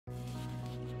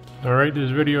Alright, this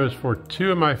video is for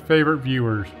two of my favorite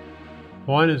viewers.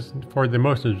 One is for the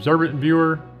most observant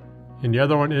viewer, and the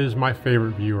other one is my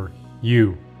favorite viewer.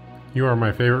 You. You are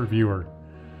my favorite viewer.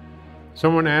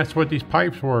 Someone asked what these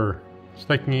pipes were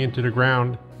sticking into the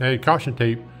ground. They had caution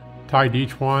tape tied to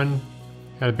each one,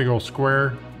 had a big old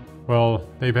square. Well,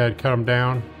 they've had to cut them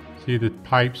down. See the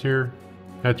pipes here?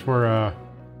 That's where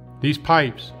these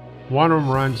pipes, one of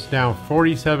them runs down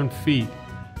 47 feet.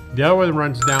 The other one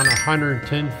runs down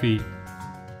 110 feet.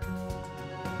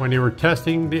 When they were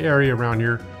testing the area around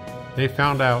here, they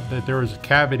found out that there was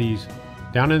cavities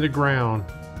down in the ground,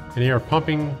 and they are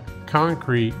pumping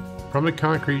concrete from the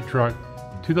concrete truck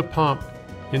to the pump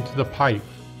into the pipe,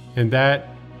 and that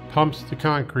pumps the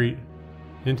concrete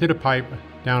into the pipe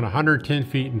down 110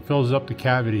 feet and fills up the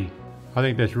cavity. I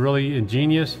think that's really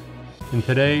ingenious. And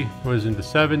today was in the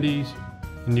 70s,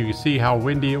 and you can see how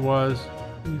windy it was.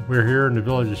 We're here in the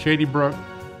village of Shady Brook.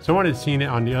 Someone had seen it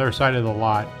on the other side of the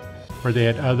lot where they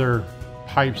had other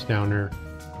pipes down there.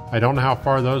 I don't know how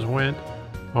far those went.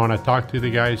 When I talked to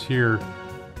the guys here,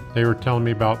 they were telling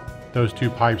me about those two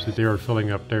pipes that they were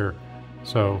filling up there.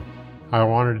 So I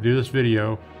wanted to do this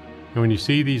video. And when you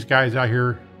see these guys out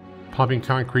here pumping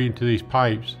concrete into these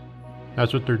pipes,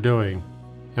 that's what they're doing.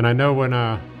 And I know when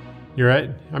I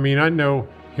know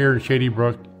here in Shady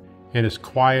Brook, and it's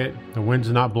quiet, the wind's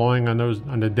not blowing on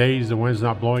the days the wind's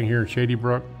not blowing here in Shady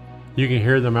Brook, you can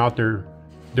hear them out there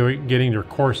getting their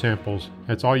core samples.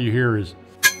 That's all you hear is.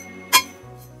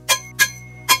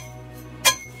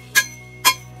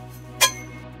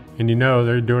 And you know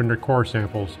they're doing their core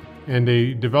samples. And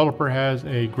the developer has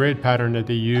a grid pattern that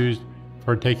they used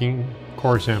for taking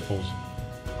core samples.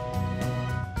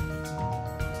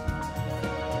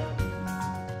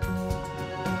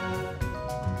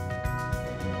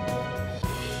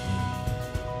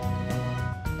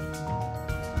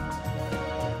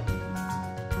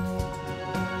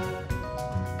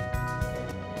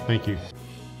 Thank you.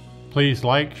 Please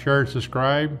like, share, and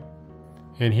subscribe.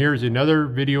 And here's another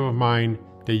video of mine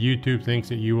that YouTube thinks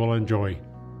that you will enjoy.